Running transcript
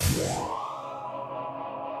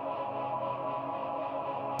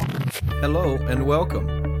Hello and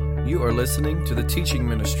welcome. You are listening to the teaching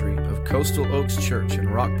ministry of Coastal Oaks Church in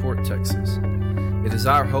Rockport, Texas. It is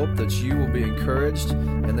our hope that you will be encouraged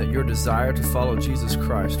and that your desire to follow Jesus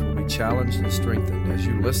Christ will be challenged and strengthened as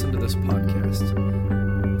you listen to this podcast.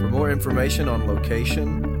 For more information on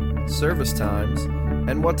location, service times,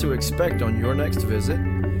 and what to expect on your next visit,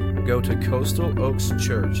 go to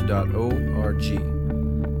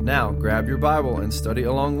coastaloakschurch.org. Now grab your Bible and study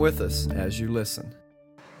along with us as you listen.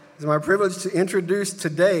 It's my privilege to introduce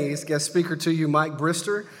today's guest speaker to you, Mike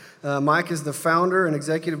Brister. Mike is the founder and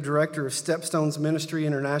executive director of Stepstones Ministry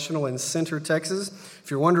International in Center, Texas.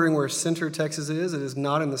 If you're wondering where Center, Texas is, it is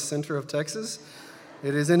not in the center of Texas.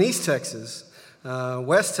 It is in East Texas.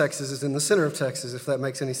 West Texas is in the center of Texas, if that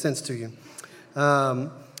makes any sense to you.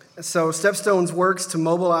 So Stepstones works to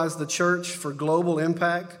mobilize the church for global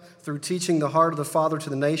impact through teaching the heart of the Father to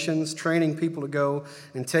the nations, training people to go,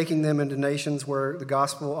 and taking them into nations where the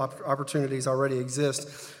gospel opportunities already exist.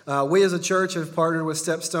 We as a church have partnered with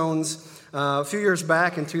Stepstones a few years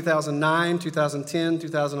back in 2009, 2010,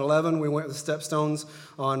 2011. We went with Stepstones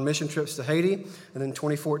on mission trips to Haiti. And in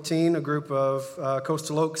 2014, a group of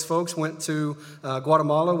Coastal Oaks folks went to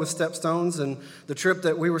Guatemala with Stepstones. And the trip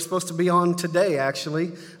that we were supposed to be on today,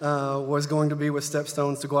 actually, was going to be with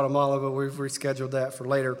Stepstones to Guatemala, but we've rescheduled that for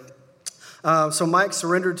later. So Mike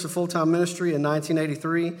surrendered to full-time ministry in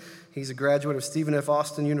 1983. He's a graduate of Stephen F.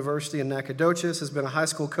 Austin University in Nacogdoches, has been a high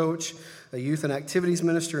school coach, a youth and activities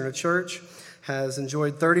minister in a church, has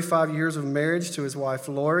enjoyed 35 years of marriage to his wife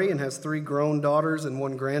Lori, and has 3 grown daughters and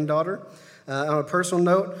 1 granddaughter. On a personal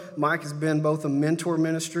note, Mike has been both a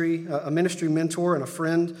ministry mentor and a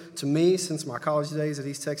friend to me since my college days at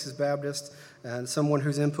East Texas Baptist, and someone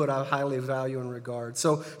whose input I highly value and regard.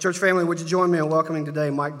 So, church family, would you join me in welcoming today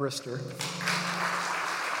Mike Brister?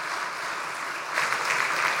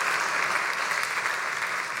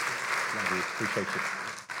 Appreciate you.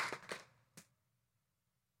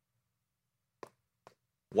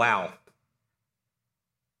 Wow.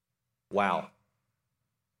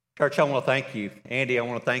 Church, I want to thank you. Andy, I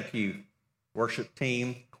want to thank you. Worship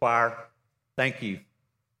team, choir, thank you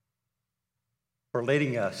for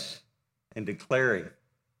leading us and declaring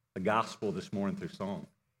the gospel this morning through song.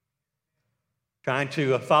 Trying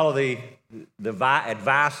to follow the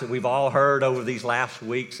advice that we've all heard over these last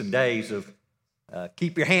weeks and days of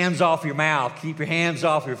keep your hands off your mouth, keep your hands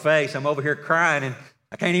off your face. I'm over here crying and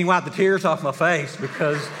I can't even wipe the tears off my face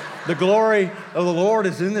because the glory of the Lord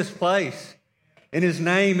is in this place and His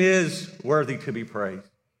name is worthy to be praised.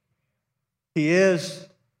 He is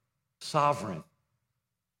sovereign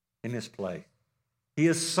in this place. He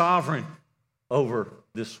is sovereign over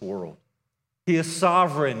this world. He is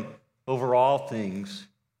sovereign over all things,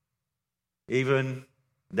 even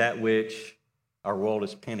that which our world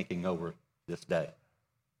is panicking over this day.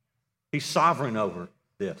 He's sovereign over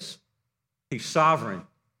this. He's sovereign.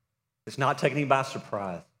 It's not taking him by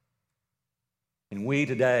surprise. And we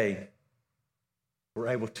today were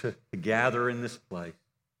able to gather in this place.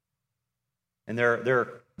 And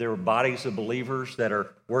there are bodies of believers that are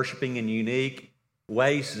worshiping in unique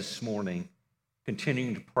ways this morning,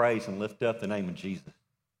 continuing to praise and lift up the name of Jesus.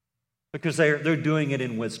 Because they're doing it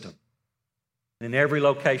in wisdom. In every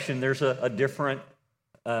location, there's a different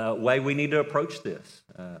way we need to approach this.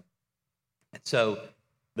 And so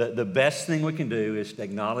the best thing we can do is to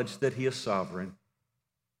acknowledge that He is sovereign,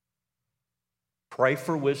 pray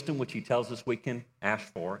for wisdom, which He tells us we can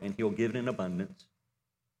ask for, and He'll give it in abundance.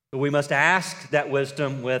 But we must ask that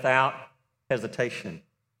wisdom without hesitation,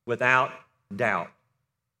 without doubt,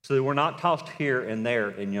 so that we're not tossed here and there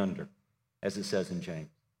and yonder, as it says in James.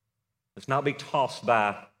 Let's not be tossed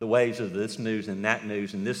by the waves of this news and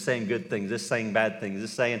this saying good things, this saying bad things,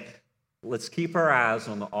 this saying. Let's keep our eyes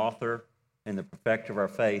on the author and the perfecter of our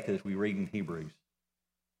faith as we read in Hebrews.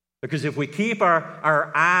 Because if we keep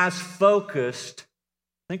our eyes focused,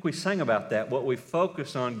 I think we sang about that, what we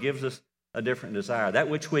focus on gives us a different desire. That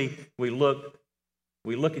which we look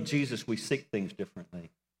at Jesus, we seek things differently.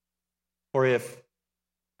 For if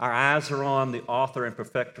our eyes are on the author and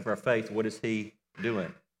perfecter of our faith, what is He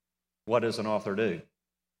doing? What does an author do?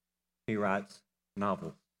 He writes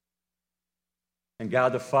novels. And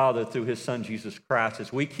God the Father, through His Son Jesus Christ,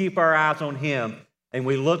 as we keep our eyes on Him and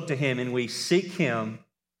we look to Him and we seek Him,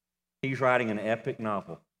 He's writing an epic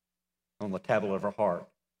novel on the tablet of our heart.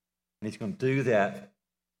 And He's going to do that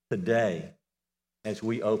today as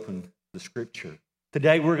we open the Scripture.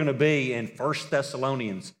 Today we're going to be in 1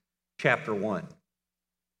 Thessalonians chapter 1.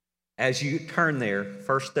 As you turn there,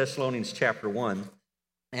 1 Thessalonians chapter 1,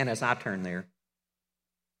 and as I turn there,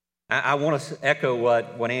 I want to echo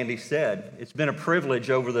what Andy said. It's been a privilege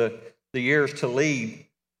over the years to lead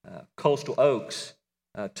Coastal Oaks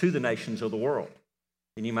to the nations of the world.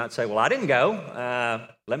 And you might say, well, I didn't go.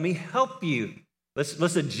 Let me help you.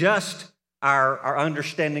 Let's adjust our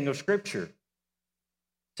understanding of Scripture.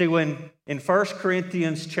 See, when in 1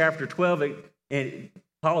 Corinthians chapter 12,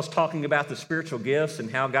 Paul is talking about the spiritual gifts and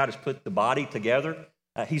how God has put the body together.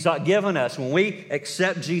 He's not given us, when we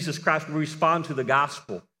accept Jesus Christ, we respond to the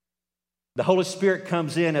gospel. The Holy Spirit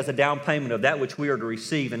comes in as a down payment of that which we are to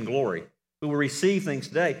receive in glory. We will receive things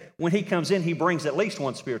today. When he comes in, he brings at least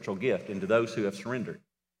one spiritual gift into those who have surrendered.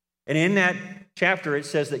 And in that chapter, it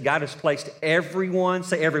says that God has placed everyone,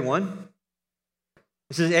 say everyone.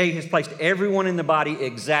 It says he has placed everyone in the body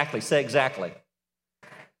exactly. Say exactly.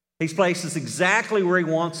 He's placed us exactly where he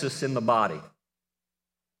wants us in the body.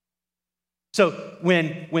 So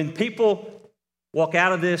when people walk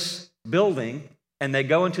out of this building and they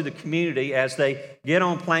go into the community, as they get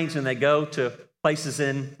on planes and they go to places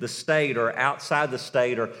in the state or outside the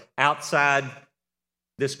state or outside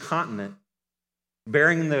this continent,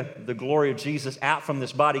 bearing the glory of Jesus out from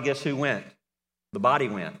this body, guess who went? The body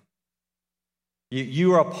went.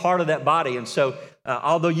 You are a part of that body. And so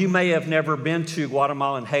although you may have never been to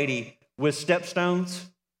Guatemala and Haiti with Stepstones,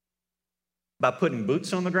 by putting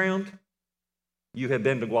boots on the ground, you have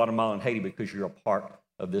been to Guatemala and Haiti because you're a part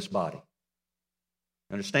of this body.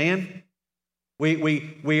 Understand?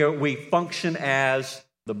 We function as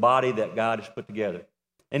the body that God has put together.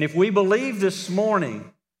 And if we believe this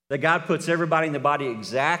morning that God puts everybody in the body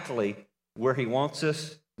exactly where he wants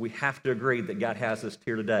us, we have to agree that God has us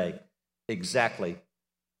here today exactly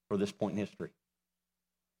for this point in history.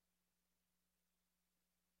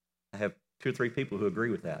 I have 2 or 3 people who agree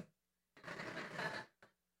with that.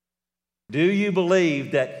 Do you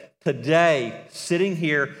believe that today, sitting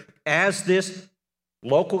here as this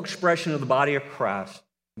local expression of the body of Christ,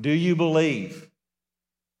 do you believe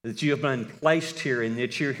that you have been placed here and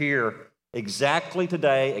that you're here exactly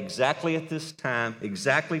today, exactly at this time,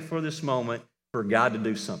 exactly for this moment, for God to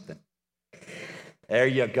do something? There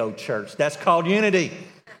you go, church. That's called unity.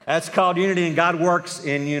 That's called unity, and God works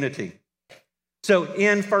in unity. So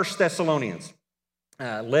in 1 Thessalonians,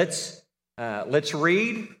 let's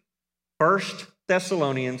read 1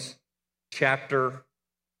 Thessalonians chapter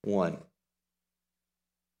 1.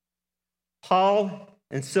 Paul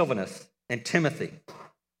and Silvanus and Timothy,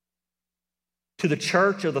 to the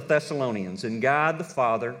church of the Thessalonians, in God the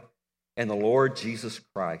Father and the Lord Jesus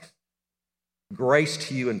Christ, grace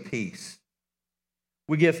to you and peace.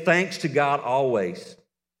 We give thanks to God always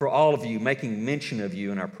for all of you, making mention of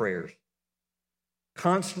you in our prayers,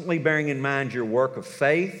 constantly bearing in mind your work of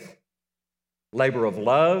faith, labor of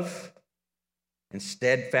love, and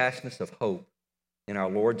steadfastness of hope in our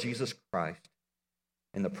Lord Jesus Christ,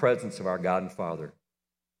 in the presence of our God and Father.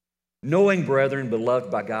 Knowing, brethren,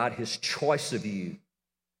 beloved by God, his choice of you,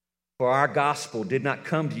 for our gospel did not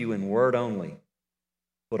come to you in word only,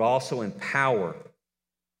 but also in power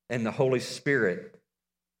and the Holy Spirit,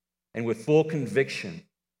 and with full conviction,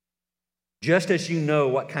 just as you know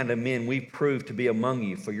what kind of men we proved to be among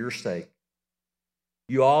you for your sake.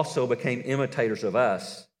 You also became imitators of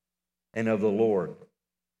us and of the Lord,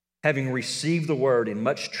 having received the word in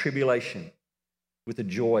much tribulation with the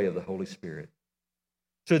joy of the Holy Spirit,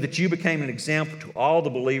 so that you became an example to all the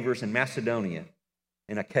believers in Macedonia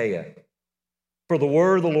and Achaia. For the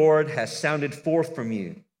word of the Lord has sounded forth from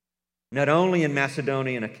you, not only in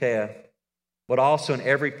Macedonia and Achaia, but also in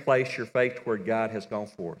every place your faith toward God has gone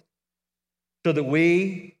forth, so that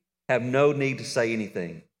we have no need to say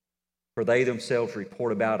anything, for they themselves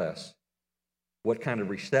report about us what kind of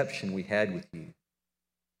reception we had with you,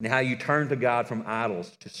 and how you turned to God from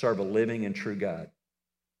idols to serve a living and true God,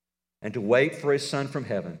 and to wait for his Son from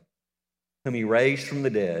heaven, whom he raised from the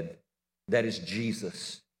dead, that is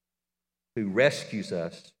Jesus, who rescues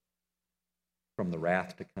us from the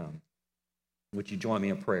wrath to come. Would you join me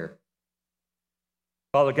in prayer?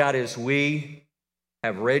 Father God, as we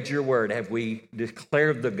have read your word, have we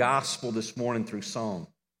declared the gospel this morning through song,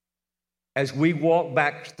 as we walk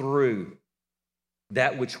back through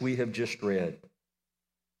that which we have just read,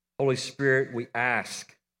 Holy Spirit, we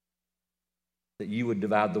ask that you would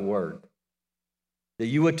divide the word, that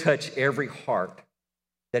you would touch every heart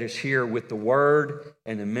that is here with the word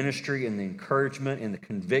and the ministry and the encouragement and the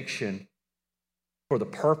conviction for the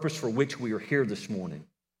purpose for which we are here this morning.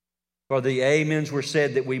 For the amens were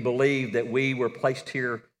said that we believe that we were placed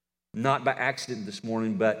here not by accident this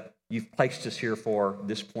morning, but you've placed us here for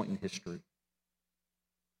this point in history.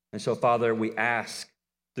 And so, Father, we ask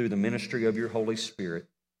through the ministry of your Holy Spirit,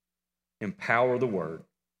 empower the word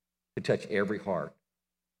to touch every heart.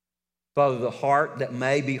 Father, the heart that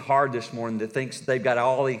may be hard this morning, that thinks they've got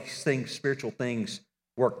all these things, spiritual things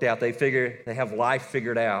worked out. They figure they have life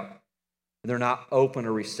figured out, and they're not open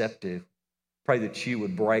or receptive. Pray that you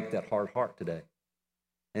would break that hard heart today,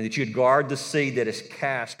 and that you'd guard the seed that is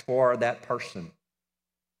cast for that person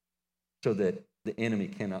so that the enemy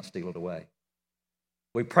cannot steal it away.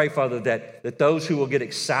 We pray, Father, that those who will get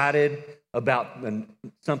excited about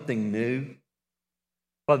something new,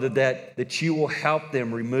 Father, that you will help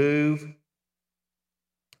them remove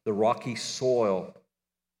the rocky soil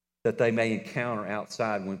that they may encounter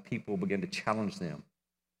outside when people begin to challenge them.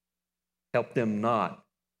 Help them not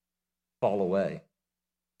fall away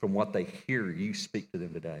from what they hear you speak to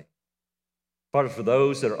them today. Father, for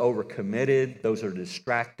those that are overcommitted, those that are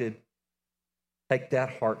distracted, take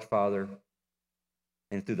that heart, Father,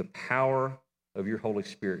 and through the power of your Holy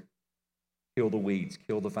Spirit, kill the weeds,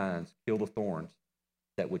 kill the vines, kill the thorns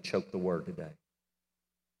that would choke the word today.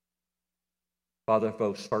 Father,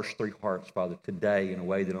 those first three hearts, Father, today in a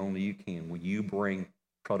way that only you can, will you bring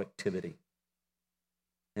productivity?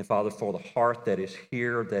 And Father, for the heart that is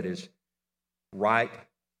here, that is right,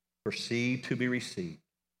 perceived to be received,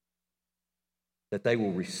 that they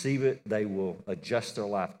will receive it, they will adjust their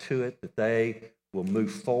life to it, that they will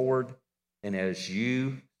move forward. And as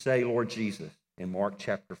you say, Lord Jesus, in Mark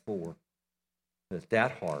chapter 4,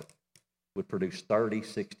 that heart would produce 30,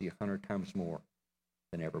 60, 100 times more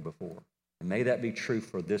than ever before. And may that be true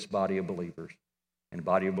for this body of believers and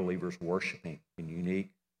body of believers worshiping in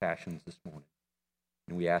unique fashions this morning.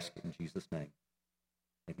 And we ask it in Jesus' name.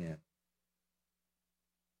 Amen.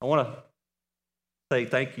 I want to say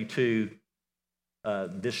thank you to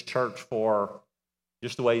this church for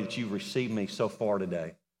just the way that you've received me so far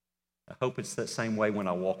today. I hope it's that same way when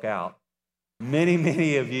I walk out.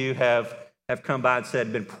 Many of you have come by and said,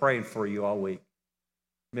 I've been praying for you all week.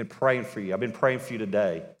 I've been praying for you. I've been praying for you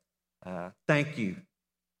today. Thank you.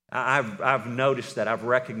 I've noticed that. I've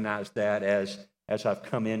recognized that as I've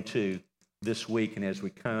come into this week and as we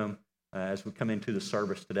come into the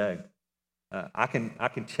service today. I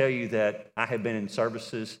can tell you that I have been in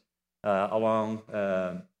services along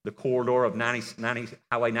the corridor of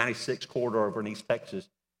Highway 96 corridor over in East Texas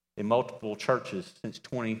in multiple churches since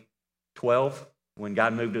 2012 when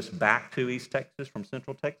God moved us back to East Texas from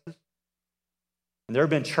Central Texas. And there have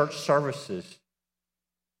been church services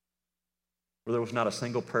where there was not a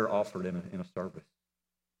single prayer offered in a service.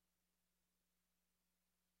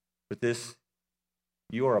 But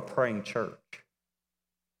you are a praying church.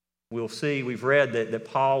 We'll see, we've read that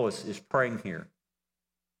Paul is praying here.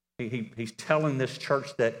 He's telling this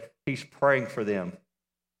church that he's praying for them.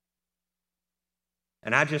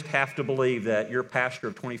 And I just have to believe that your pastor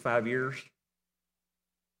of 25 years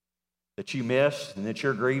that you missed and that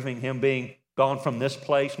you're grieving him being gone from this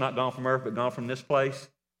place, not gone from earth, but gone from this place.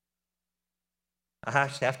 I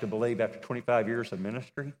just have to believe after 25 years of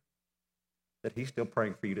ministry that he's still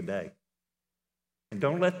praying for you today. And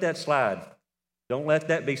don't let that slide. Don't let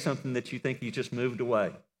that be something that you think he's just moved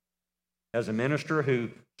away. As a minister who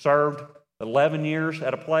served 11 years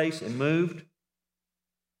at a place and moved,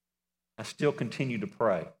 I still continue to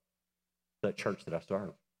pray for that church that I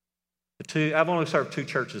serve. I've only served 2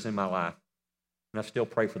 churches in my life, and I still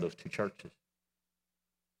pray for those 2 churches.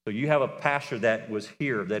 So you have a pastor that was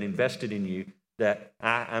here, that invested in you, that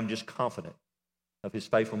I'm just confident of his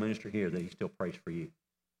faithful ministry here, that he still prays for you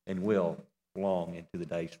and will long into the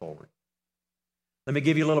days forward. Let me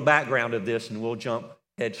give you a little background of this, and we'll jump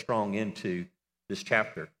headstrong into this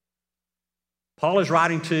chapter. Paul is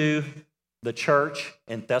writing to the church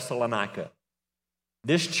in Thessalonica.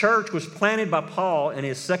 This church was planted by Paul in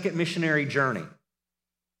his second missionary journey.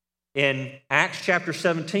 In Acts chapter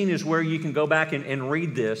 17 is where you can go back and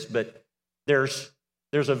read this, but there's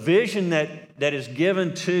a vision that is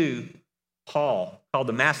given to Paul called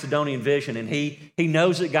the Macedonian vision, and he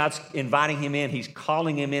knows that God's inviting him in, he's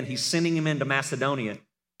calling him in, he's sending him into Macedonia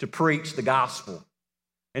to preach the gospel.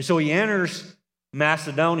 And so he enters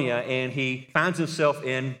Macedonia and he finds himself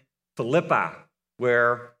in Philippi,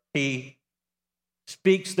 where he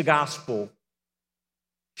speaks the gospel,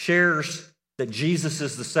 shares that Jesus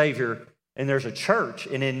is the Savior, and there's a church.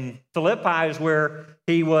 And in Philippi is where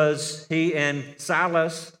he and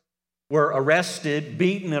Silas were arrested,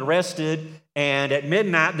 beaten, and at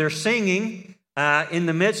midnight they're singing in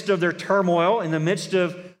the midst of their turmoil, in the midst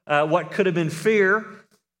of what could have been fear.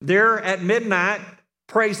 They're at midnight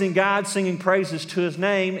praising God, singing praises to his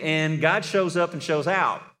name, and God shows up and shows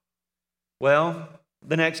out. Well,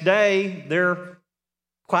 the next day, they're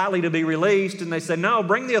quietly to be released, and they said, no,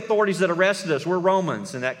 bring the authorities that arrested us. We're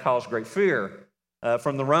Romans. And that caused great fear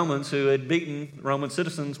from the Romans who had beaten Roman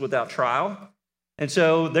citizens without trial. And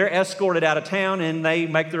so they're escorted out of town, and they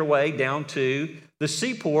make their way down to the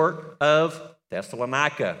seaport of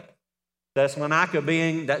Thessalonica. Thessalonica,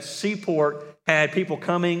 being that seaport, had people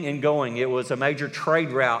coming and going. It was a major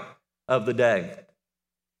trade route of the day.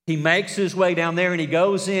 He makes his way down there, and he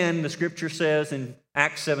goes in. The scripture says in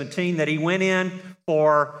Acts 17 that he went in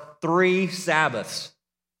for 3 Sabbaths,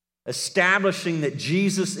 establishing that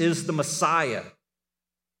Jesus is the Messiah.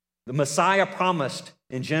 The Messiah promised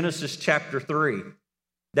in Genesis chapter 3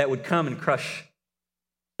 that would come and crush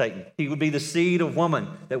Satan. He would be the seed of woman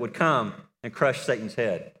that would come and crush Satan's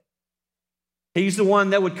head. He's the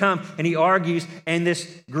one that would come, and he argues, and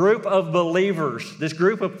this group of believers, this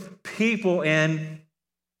group of people in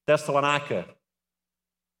Thessalonica,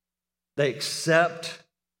 they accept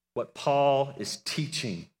what Paul is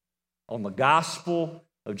teaching on the gospel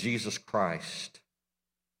of Jesus Christ.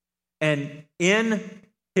 And in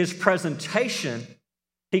his presentation,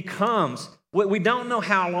 he comes. We don't know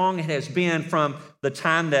how long it has been from the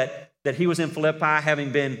time that he was in Philippi,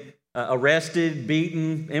 having been arrested,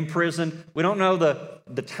 beaten, imprisoned. We don't know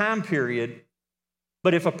the time period.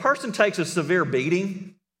 But if a person takes a severe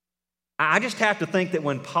beating, I just have to think that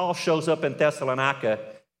when Paul shows up in Thessalonica,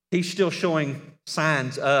 he's still showing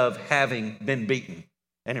signs of having been beaten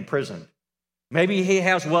and imprisoned. Maybe he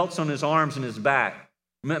has welts on his arms and his back.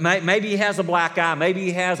 Maybe he has a black eye. Maybe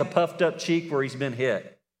he has a puffed up cheek where he's been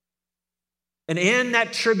hit. And in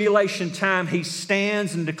that tribulation time, he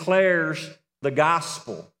stands and declares the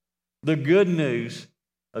gospel, the good news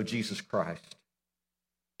of Jesus Christ.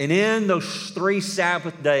 And in those 3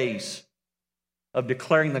 Sabbath days of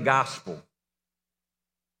declaring the gospel,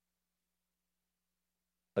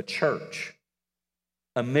 a church,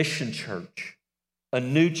 a mission church, a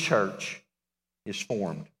new church is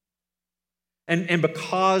formed. And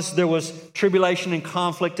because there was tribulation and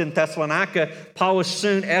conflict in Thessalonica, Paul was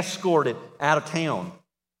soon escorted out of town.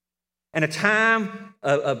 And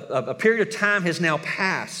a period of time has now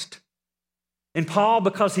passed. And Paul,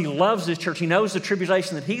 because he loves this church, he knows the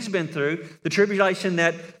tribulation that he's been through, the tribulation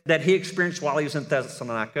that he experienced while he was in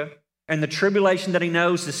Thessalonica, and the tribulation that he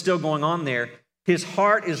knows is still going on there. His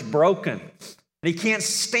heart is broken. And he can't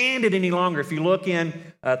stand it any longer. If you look in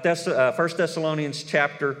 1 Thessalonians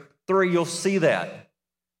chapter 3, you'll see that.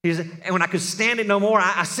 He said, and when I could stand it no more,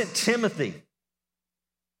 I sent Timothy.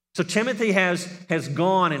 So Timothy has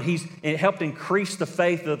gone, and it helped increase the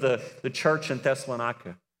faith of the church in Thessalonica.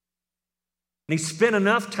 And he spent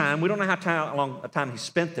enough time, we don't know how long a time he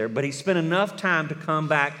spent there, but he spent enough time to come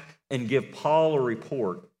back and give Paul a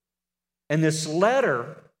report. And this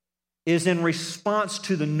letter is in response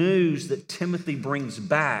to the news that Timothy brings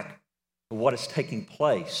back of what is taking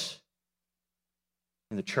place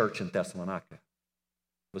in the church in Thessalonica.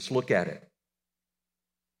 Let's look at it.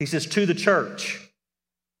 He says, to the church.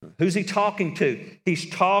 Who's he talking to? He's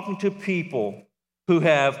talking to people who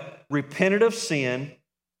have repented of sin,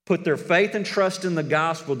 put their faith and trust in the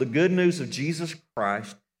gospel, the good news of Jesus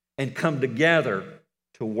Christ, and come together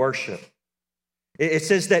to worship. It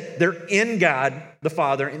says that they're in God the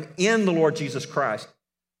Father and in the Lord Jesus Christ.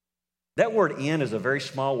 That word "in" is a very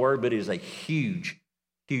small word, but it is a huge,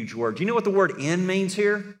 huge word. Do you know what the word "in" means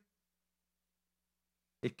here?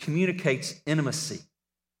 It communicates intimacy,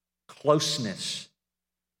 closeness.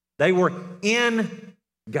 They were in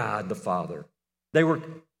God the Father. They were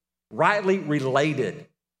rightly related.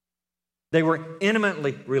 They were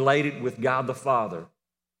intimately related with God the Father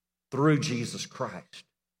through Jesus Christ,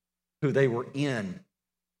 who they were in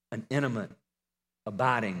an intimate,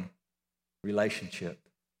 abiding relationship.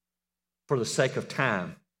 For the sake of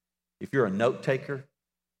time, if you're a note taker,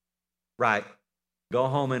 right, go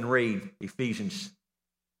home and read Ephesians.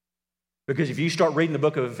 Because if you start reading the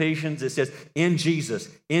book of Ephesians, it says, in Jesus,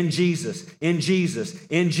 in Jesus, in Jesus,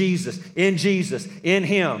 in Jesus, in Jesus, in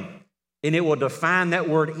Him. And it will define that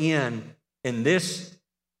word in this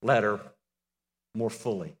letter more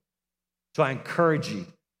fully. So I encourage you,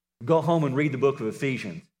 go home and read the book of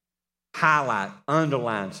Ephesians. Highlight,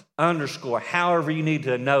 underlines, underscore, however you need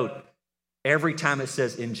to note every time it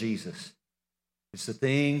says in Jesus. It's the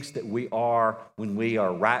things that we are when we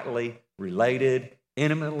are rightly related,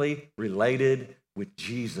 intimately related with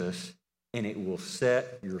Jesus, and it will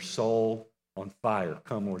set your soul on fire.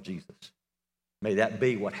 Come, Lord Jesus. May that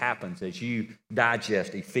be what happens as you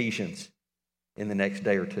digest Ephesians in the next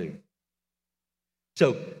day or two.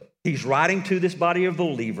 So he's writing to this body of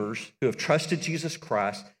believers who have trusted Jesus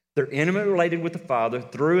Christ. They're intimately related with the Father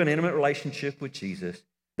through an intimate relationship with Jesus.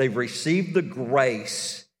 They've received the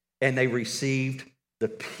grace and they received the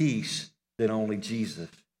peace that only Jesus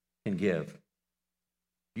can give.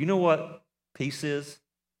 You know what peace is?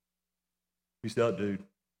 Peace out, dude.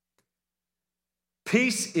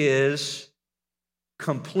 Peace is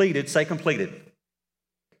completed. Say completed.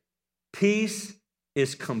 Peace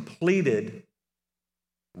is completed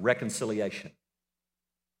reconciliation.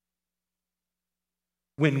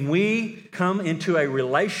 When we come into a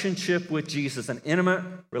relationship with Jesus, an intimate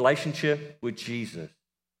relationship with Jesus,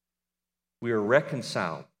 we are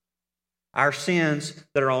reconciled. Our sins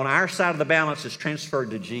that are on our side of the balance is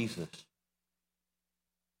transferred to Jesus.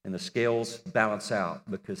 And the scales balance out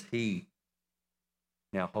because He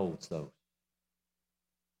now holds those.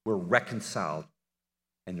 We're reconciled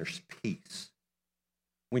and there's peace.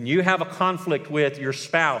 When you have a conflict with your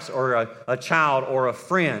spouse or a child or a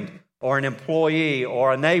friend or an employee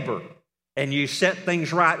or a neighbor and you set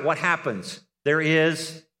things right, what happens? There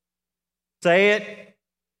is, say it,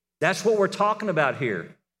 that's what we're talking about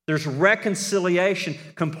here. There's reconciliation.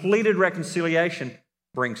 Completed reconciliation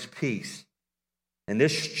brings peace. And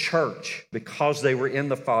this church, because they were in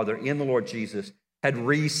the Father, in the Lord Jesus, had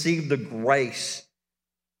received the grace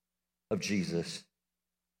of Jesus,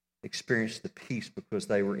 experienced the peace because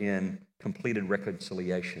they were in completed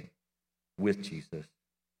reconciliation with Jesus.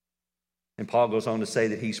 And Paul goes on to say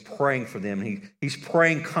that he's praying for them. He's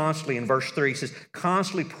praying constantly. In verse 3, he says,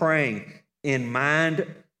 constantly praying in mind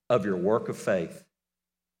of your work of faith.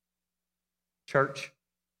 Church,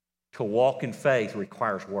 to walk in faith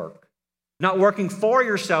requires work. Not working for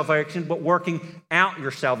your salvation, but working out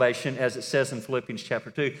your salvation, as it says in Philippians chapter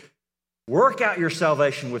 2. Work out your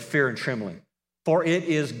salvation with fear and trembling, for it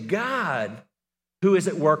is God who is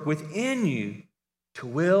at work within you to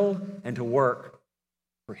will and to work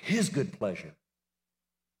for His good pleasure.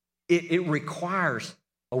 It requires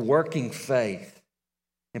a working faith.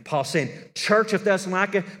 And Paul's saying, Church of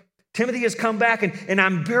Thessalonica, Timothy has come back and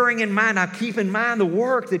I'm bearing in mind, I keep in mind the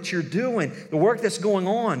work that you're doing, the work that's going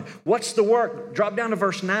on. What's the work? Drop down to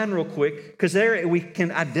verse 9 real quick, because there we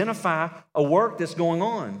can identify a work that's going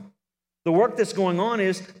on. The work that's going on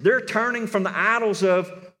is they're turning from the idols of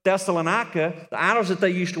Thessalonica, the idols that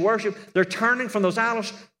they used to worship, they're turning from those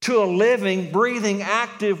idols to a living, breathing,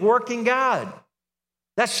 active, working God.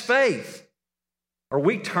 That's faith. Are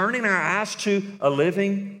we turning our eyes to a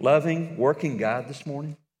living, loving, working God this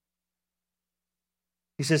morning?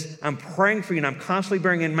 He says, I'm praying for you and I'm constantly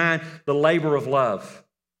bearing in mind the labor of love.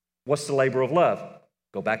 What's the labor of love?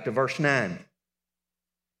 Go back to verse 9.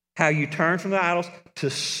 How you turn from the idols to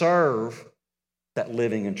serve that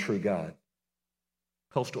living and true God.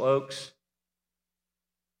 Coastal Oaks,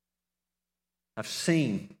 I've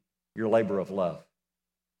seen your labor of love.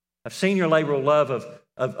 I've seen your labor of love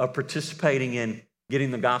of participating in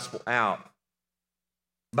getting the gospel out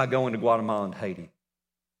by going to Guatemala and Haiti.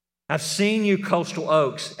 I've seen you, Coastal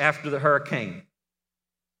Oaks, after the hurricane.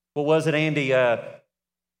 What was it, Andy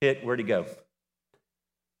hit? Where'd he go?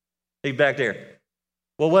 He's back there.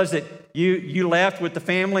 What was it? You left with the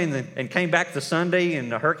family and came back the Sunday,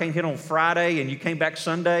 and the hurricane hit on Friday, and you came back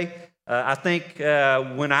Sunday. I think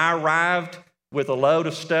when I arrived with a load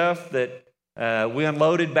of stuff that we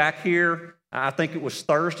unloaded back here, I think it was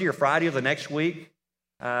Thursday or Friday of the next week.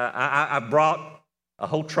 I brought a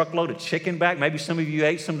whole truckload of chicken back. Maybe some of you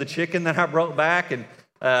ate some of the chicken that I brought back, and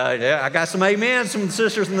I got some amens from the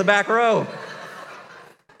sisters in the back row.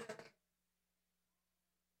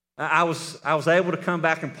 I was able to come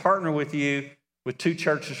back and partner with you with 2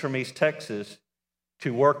 churches from East Texas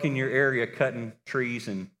to work in your area, cutting trees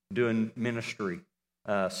and doing ministry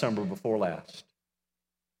summer before last.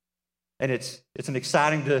 And it's an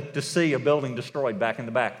exciting to see a building destroyed back in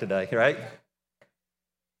the back today, right?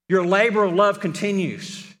 Your labor of love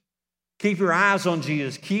continues. Keep your eyes on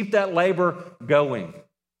Jesus. Keep that labor going.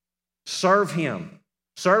 Serve Him.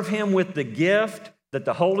 Serve Him with the gift that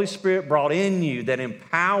the Holy Spirit brought in you that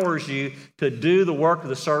empowers you to do the work of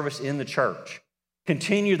the service in the church.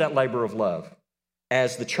 Continue that labor of love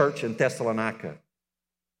as the church in Thessalonica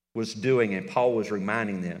was doing, and Paul was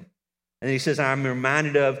reminding them. And he says, I'm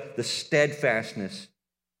reminded of the steadfastness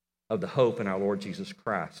of the hope in our Lord Jesus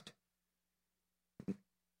Christ.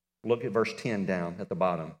 Look at verse 10 down at the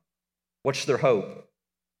bottom. What's their hope?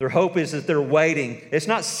 Their hope is that they're waiting. It's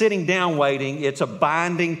not sitting down waiting. It's a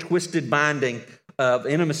binding, twisted binding of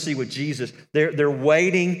intimacy with Jesus. They're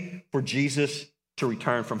waiting for Jesus to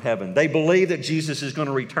return from heaven. They believe that Jesus is going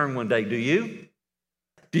to return one day. Do you?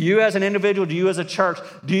 Do you as an individual, do you as a church,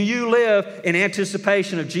 do you live in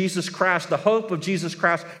anticipation of Jesus Christ, the hope of Jesus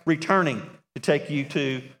Christ returning to take you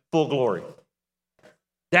to full glory?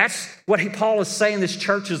 That's what Paul is saying this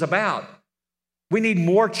church is about. We need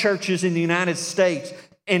more churches in the United States,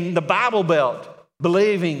 in the Bible Belt,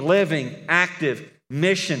 believing, living, active,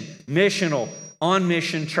 missional, on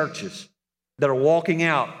mission churches that are walking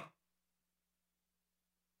out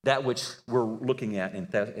that which we're looking at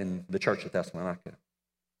in the church of Thessalonica.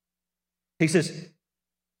 He says,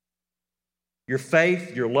 your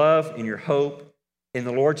faith, your love, and your hope in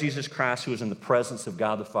the Lord Jesus Christ, who is in the presence of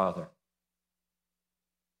God the Father.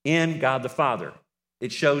 In God the Father.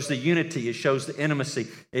 It shows the unity. It shows the intimacy,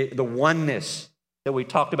 the oneness that we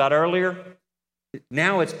talked about earlier.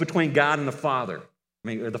 Now it's between God and the Father.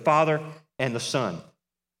 The Father and the Son.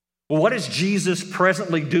 Well, what is Jesus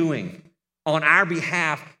presently doing on our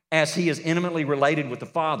behalf as he is intimately related with the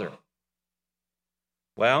Father?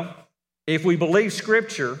 Well, if we believe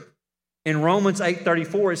Scripture, in Romans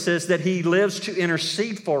 8:34, it says that he lives to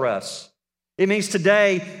intercede for us. It means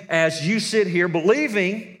today, as you sit here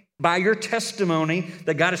believing by your testimony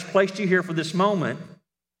that God has placed you here for this moment,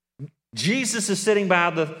 Jesus is sitting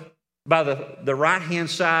by the right-hand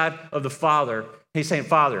side of the Father. He's saying,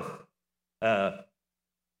 Father,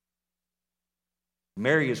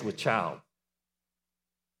 Mary is with child,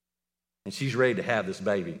 and she's ready to have this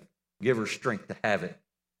baby. Give her strength to have it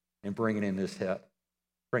and bring it into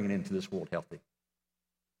this world healthy.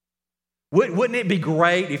 Wouldn't it be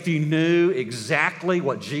great if you knew exactly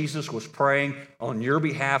what Jesus was praying on your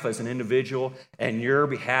behalf as an individual and your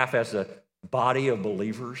behalf as a body of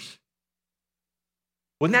believers?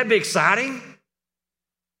 Wouldn't that be exciting?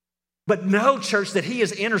 But know, church, that he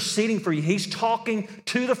is interceding for you. He's talking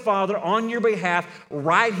to the Father on your behalf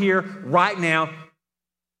right here, right now,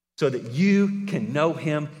 so that you can know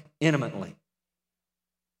him intimately.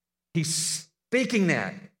 He's speaking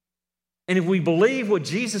that. And if we believe what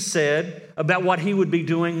Jesus said about what he would be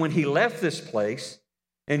doing when he left this place,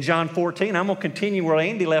 in John 14, I'm going to continue where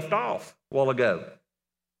Andy left off a while ago.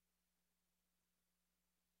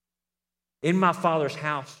 In my Father's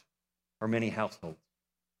house are many households.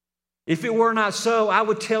 If it were not so, I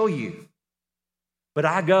would tell you. But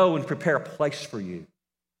I go and prepare a place for you.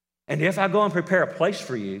 And if I go and prepare a place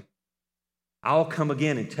for you, I'll come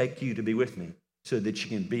again and take you to be with me so that you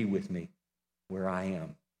can be with me where I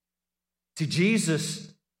am. See,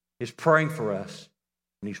 Jesus is praying for us,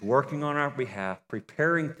 and he's working on our behalf,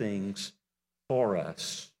 preparing things for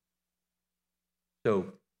us. So,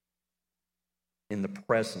 in the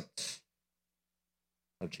presence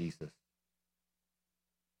of Jesus.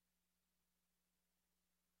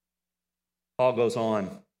 Paul goes on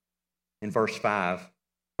in verse 5.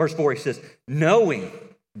 Verse 4, he says, knowing,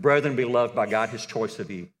 brethren, beloved by God, his choice of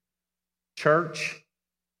you. Church,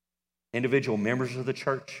 individual members of the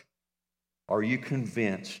church, are you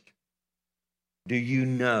convinced? Do you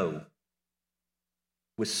know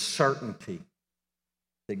with certainty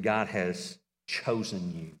that God has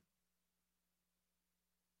chosen you?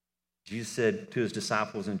 Jesus said to his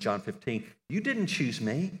disciples in John 15, you didn't choose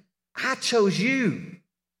me, I chose you.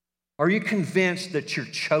 Are you convinced that you're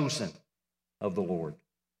chosen of the Lord?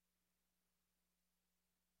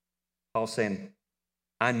 Paul's saying,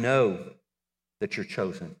 I know that you're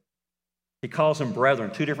chosen. He calls them brethren.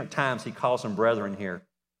 2 different times he calls them brethren here,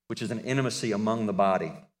 which is an intimacy among the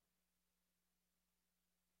body.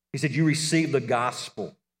 He said, you received the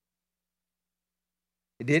gospel.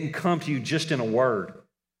 It didn't come to you just in a word,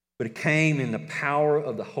 but it came in the power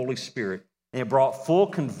of the Holy Spirit. And it brought full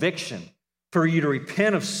conviction for you to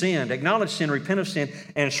repent of sin, acknowledge sin, repent of sin,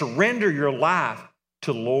 and surrender your life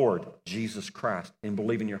to Lord Jesus Christ and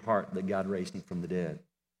believe in your heart that God raised him from the dead.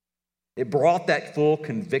 It brought that full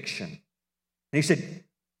conviction. And he said,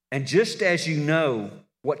 and just as you know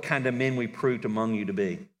what kind of men we proved among you to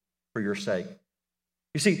be for your sake.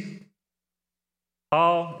 You see,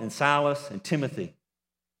 Paul and Silas and Timothy,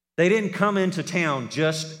 they didn't come into town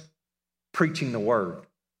just preaching the word.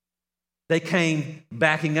 They came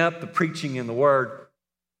backing up the preaching and the word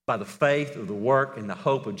by the faith of the work and the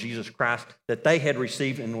hope of Jesus Christ that they had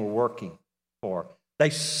received and were working for.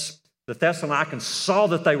 The Thessalonians saw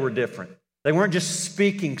that they were different. They weren't just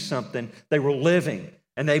speaking something, they were living.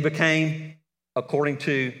 And they became, according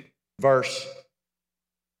to verse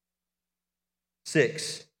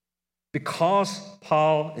 6, because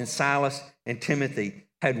Paul and Silas and Timothy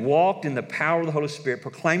had walked in the power of the Holy Spirit,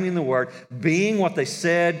 proclaiming the word, being what they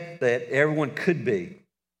said that everyone could be.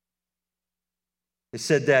 It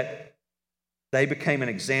said that they became an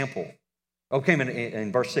example. Okay,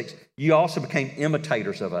 in verse 6, you also became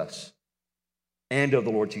imitators of us and of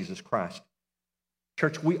the Lord Jesus Christ.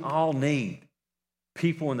 Church, we all need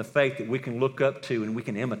people in the faith that we can look up to and we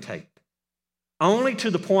can imitate. Only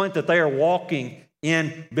to the point that they are walking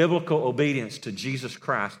in biblical obedience to Jesus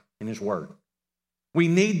Christ and his word. We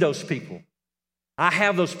need those people. I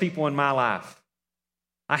have those people in my life.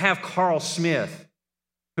 I have Carl Smith,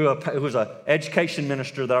 who was an education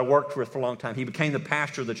minister that I worked with for a long time. He became the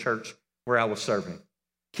pastor of the church where I was serving.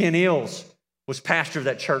 Ken Ills was pastor of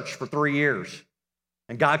that church for 3 years.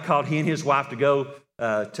 And God called he and his wife to go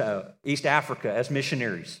to East Africa as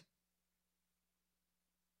missionaries.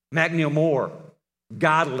 Mac Neil Moore,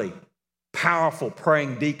 godly, powerful,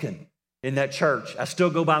 praying deacon in that church. I still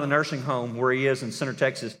go by the nursing home where he is in Center,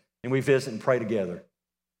 Texas, and we visit and pray together.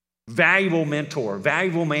 Valuable mentor,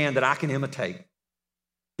 valuable man that I can imitate.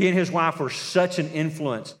 He and his wife were such an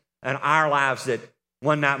influence in our lives that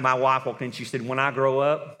one night my wife walked in and she said, when I grow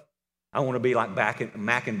up, I want to be like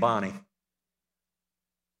Mac and Bonnie.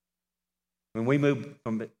 When we moved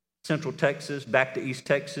from Central Texas back to East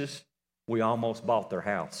Texas, we almost bought their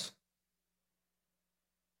house.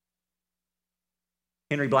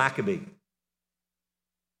 Henry Blackaby,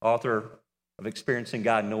 author of Experiencing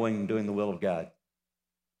God, Knowing and Doing the Will of God.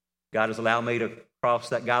 God has allowed me to cross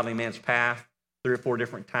that godly man's path 3 or 4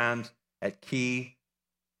 different times at key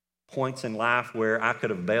points in life where I could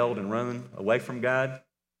have bailed and run away from God,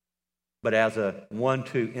 but as a one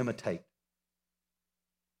to imitate.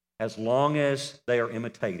 As long as they are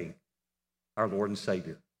imitating our Lord and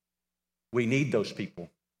Savior. We need those people,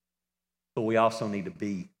 but we also need to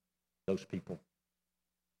be those people.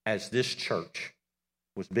 As this church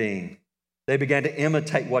was being, they began to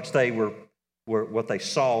imitate what they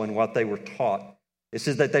saw and what they were taught. It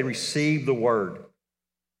says that they received the word.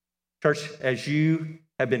 Church, as you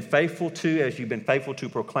have been faithful to, as you've been faithful to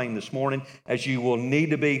proclaim this morning, as you will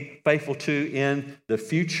need to be faithful to in the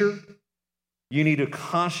future, you need to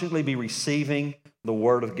constantly be receiving the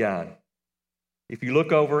word of God. If you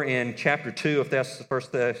look over in chapter 2 of 1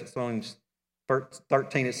 Thessalonians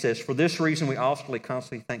 13, it says, for this reason we also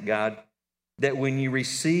constantly thank God that when you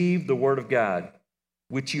received the word of God,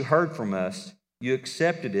 which you heard from us, you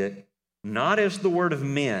accepted it, not as the word of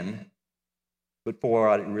men, but for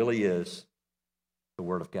what it really is, the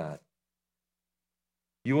word of God.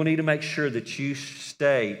 You will need to make sure that you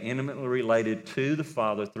stay intimately related to the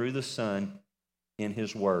Father through the Son in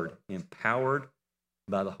his word, empowered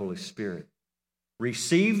by the Holy Spirit.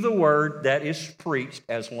 Receive the word that is preached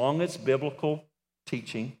as long as biblical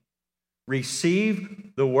teaching.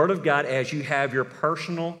 Receive the word of God as you have your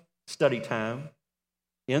personal study time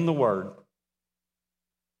in the word.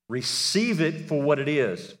 Receive it for what it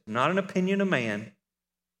is, not an opinion of man,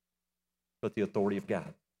 but the authority of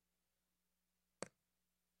God.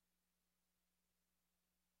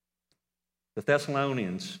 The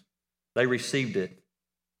Thessalonians, they received it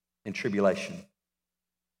in tribulation.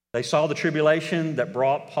 They saw the tribulation that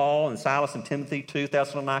brought Paul and Silas and Timothy to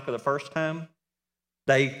Thessalonica the first time.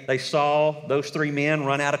 They saw those 3 men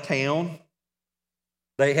run out of town.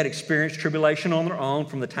 They had experienced tribulation on their own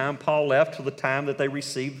from the time Paul left to the time that they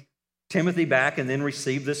received Timothy back and then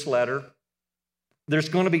received this letter. There's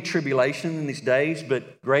going to be tribulation in these days,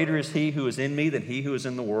 but greater is he who is in me than he who is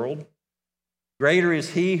in the world. Greater is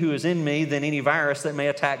he who is in me than any virus that may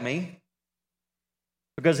attack me.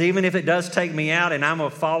 Because even if it does take me out and I'm a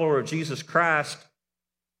follower of Jesus Christ,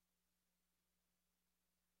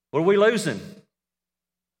 what are we losing?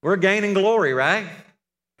 We're gaining glory, right?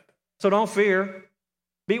 So don't fear.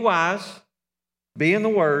 Be wise. Be in the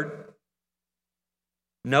Word.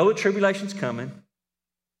 Know that tribulation's coming,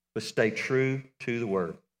 but stay true to the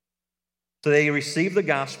Word. So they received the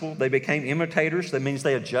gospel. They became imitators. That means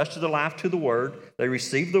they adjusted their life to the Word. They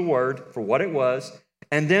received the Word for what it was.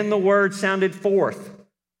 And then the Word sounded forth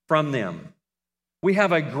from them. We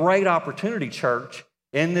have a great opportunity, church,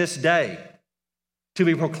 in this day to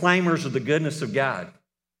be proclaimers of the goodness of God,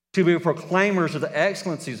 to be proclaimers of the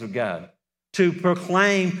excellencies of God, to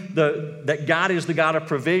proclaim that God is the God of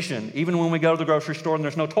provision, even when we go to the grocery store and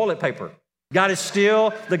there's no toilet paper. God is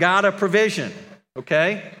still the God of provision,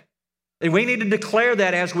 okay? And we need to declare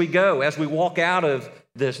that as we go, as we walk out of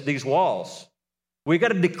these walls. We've got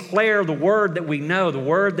to declare the word that we know, the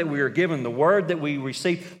word that we are given, the word that we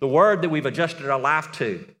receive, the word that we've adjusted our life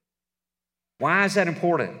to. Why is that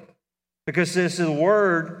important? Because this is the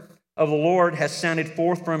word of the Lord has sounded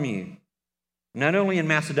forth from you, not only in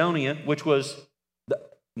Macedonia, which was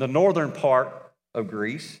the northern part of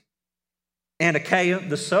Greece, and Achaia,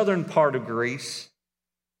 the southern part of Greece,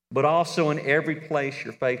 but also in every place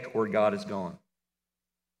your faith toward God has gone.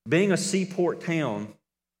 Being a seaport town,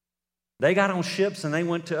 they got on ships and they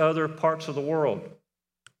went to other parts of the world,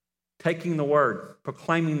 taking the word,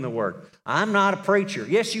 proclaiming the word. I'm not a preacher.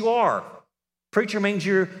 Yes, you are. Preacher means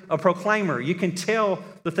you're a proclaimer. You can tell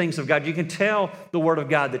the things of God. You can tell the word of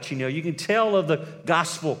God that you know. You can tell of the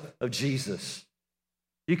gospel of Jesus.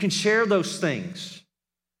 You can share those things.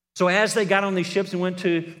 So as they got on these ships and went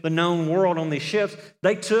to the known world on these ships,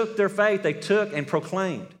 they took their faith, they took and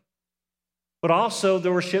proclaimed. But also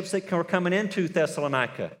there were ships that were coming into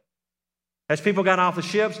Thessalonica. As people got off the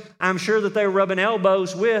ships, I'm sure that they were rubbing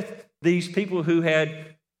elbows with these people who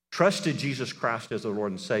had trusted Jesus Christ as their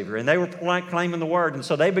Lord and Savior. And they were claiming the word. And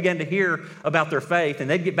so they began to hear about their faith. And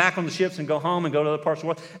they'd get back on the ships and go home and go to other parts of the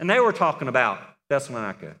world. And they were talking about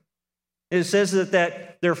Thessalonica. It says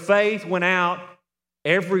that their faith went out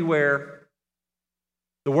everywhere.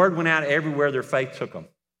 The word went out everywhere their faith took them.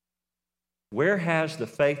 Where has the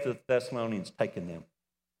faith of the Thessalonians taken them?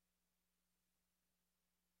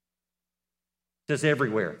 It says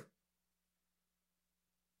everywhere.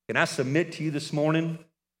 Can I submit to you this morning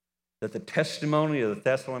that the testimony of the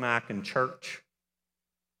Thessalonican church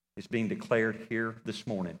is being declared here this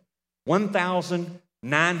morning?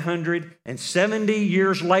 1,970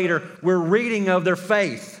 years later, we're reading of their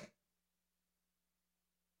faith.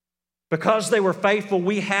 Because they were faithful,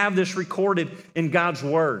 we have this recorded in God's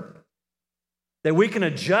Word. That we can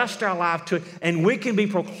adjust our life to it, and we can be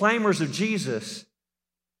proclaimers of Jesus.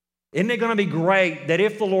 Isn't it going to be great that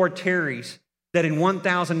if the Lord tarries, that in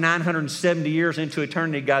 1,970 years into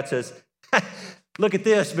eternity, God says, look at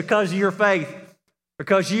this, because of your faith,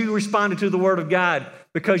 because you responded to the Word of God,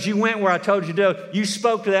 because you went where I told you to go, you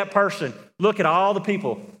spoke to that person. Look at all the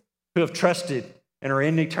people who have trusted and are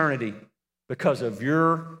in eternity because of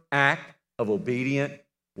your act of obedient,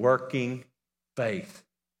 working faith,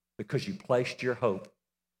 because you placed your hope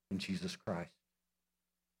in Jesus Christ.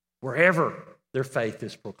 Wherever their faith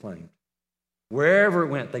is proclaimed, wherever it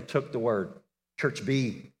went, they took the word. Church,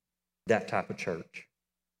 be that type of church.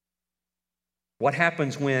 What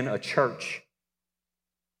happens when a church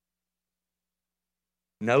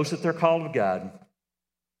knows that they're called of God,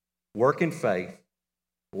 work in faith,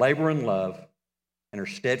 labor in love, and are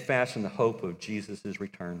steadfast in the hope of Jesus'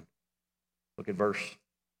 return? Look at verse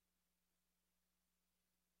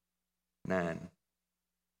 9.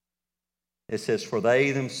 It says, for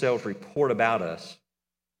they themselves report about us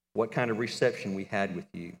what kind of reception we had with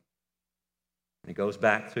you. And it goes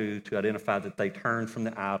back to identify that they turned from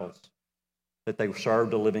the idols, that they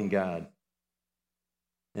served a living God,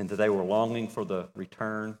 and that they were longing for the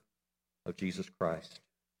return of Jesus Christ.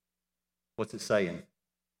 What's it saying?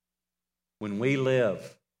 When we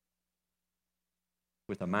live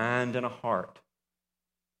with a mind and a heart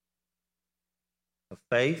of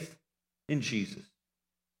faith in Jesus,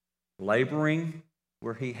 laboring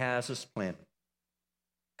where He has us planted,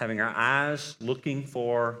 having our eyes looking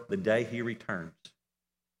for the day He returns,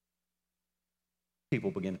 people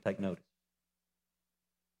begin to take notice.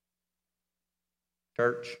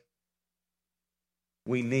 Church,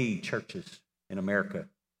 we need churches in America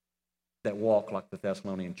that walk like the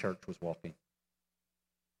Thessalonian church was walking.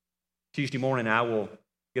 Tuesday morning, I will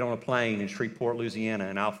get on a plane in Shreveport, Louisiana,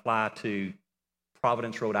 and I'll fly to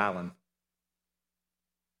Providence, Rhode Island.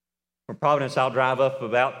 From Providence, I'll drive up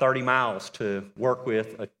about 30 miles to work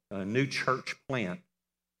with a new church plant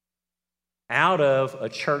out of a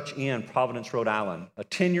church in Providence, Rhode Island, a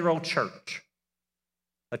 10-year-old church.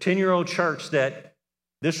 A 10-year-old church that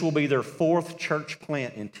this will be their 4th church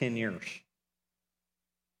plant in 10 years.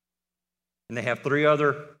 And they have 3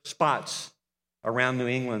 other spots around New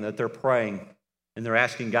England that they're praying, and they're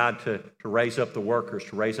asking God to raise up the workers,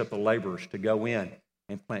 to raise up the laborers, to go in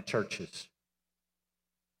and plant churches.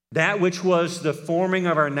 That which was the forming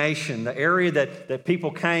of our nation, the area that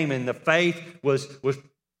people came and the faith was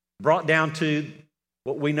brought down to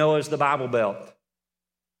what we know as the Bible Belt.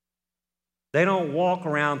 They don't walk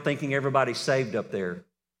around thinking everybody's saved up there.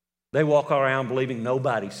 They walk around believing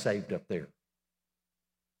nobody's saved up there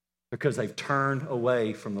because they've turned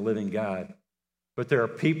away from the living God. But there are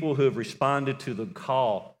people who have responded to the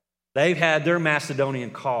call. They've had their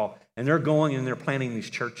Macedonian call, and they're going and they're planting these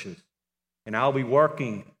churches. And I'll be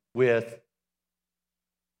working with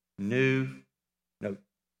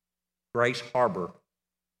Grace Harbor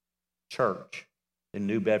Church in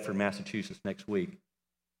New Bedford, Massachusetts next week.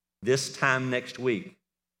 This time next week,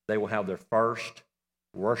 they will have their first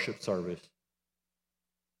worship service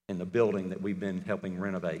in the building that we've been helping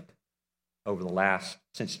renovate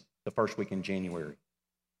since the first week in January.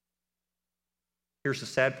 Here's the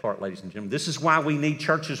sad part, ladies and gentlemen. This is why we need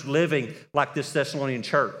churches living like this Thessalonian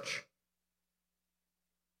church.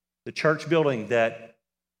 The church building that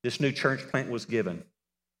this new church plant was given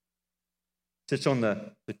sits on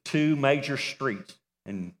the 2 major streets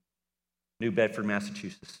in New Bedford,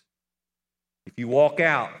 Massachusetts. If you walk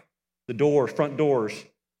out the front doors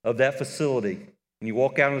of that facility, and you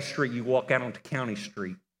walk out on the street, you walk out onto County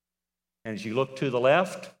Street. And as you look to the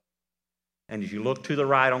left, and as you look to the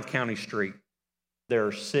right on County Street, there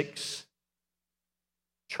are 6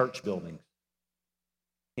 church buildings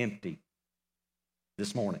empty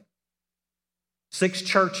this morning. 6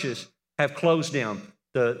 churches have closed down.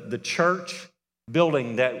 The church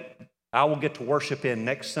building that I will get to worship in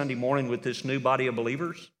next Sunday morning with this new body of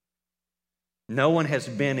believers, no one has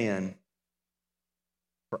been in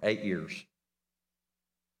for 8 years.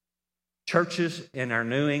 Churches in our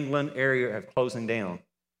New England area are closing down.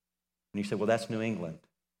 And you say, well, that's New England.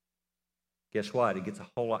 Guess what? It gets a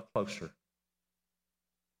whole lot closer.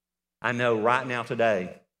 I know right now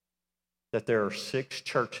today that there are 6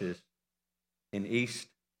 churches in East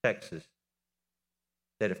Texas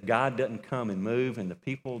that if God doesn't come and move and the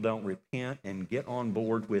people don't repent and get on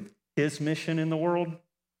board with His mission in the world,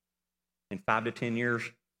 in 5 to 10 years,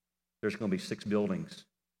 there's going to be 6 buildings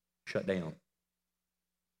shut down.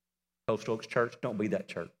 Coastal Oaks Church, don't be that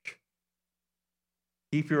church.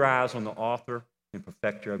 Keep your eyes on the author and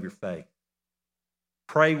perfecter of your faith.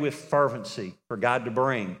 Pray with fervency for God to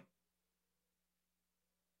bring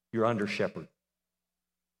your under shepherd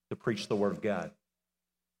to preach the Word of God,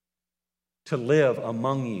 to live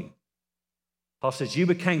among you. Paul says, you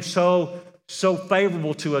became so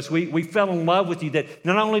favorable to us. We fell in love with you that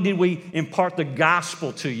not only did we impart the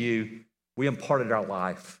gospel to you, we imparted our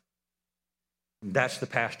life. And that's the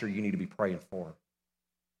pastor you need to be praying for,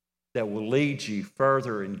 that will lead you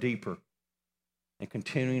further and deeper and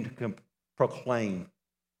continuing to proclaim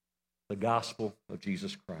the gospel of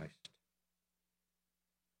Jesus Christ.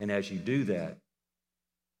 And as you do that,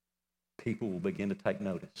 people will begin to take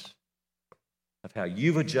notice of how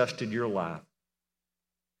you've adjusted your life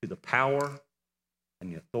to the power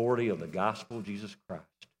and the authority of the gospel of Jesus Christ.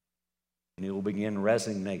 And it will begin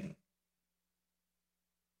resonating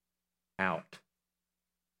out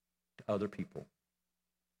to other people.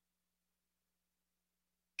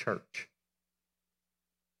 Church,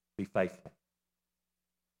 be faithful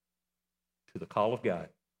to the call of God,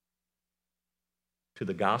 to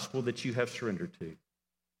the gospel that you have surrendered to.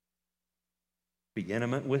 Be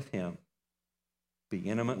intimate with Him. Be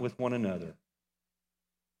intimate with one another.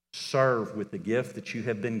 Serve with the gift that you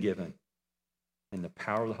have been given in the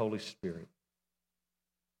power of the Holy Spirit.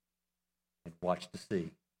 And watch to see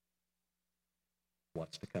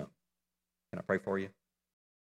what's to come. Can I pray for you?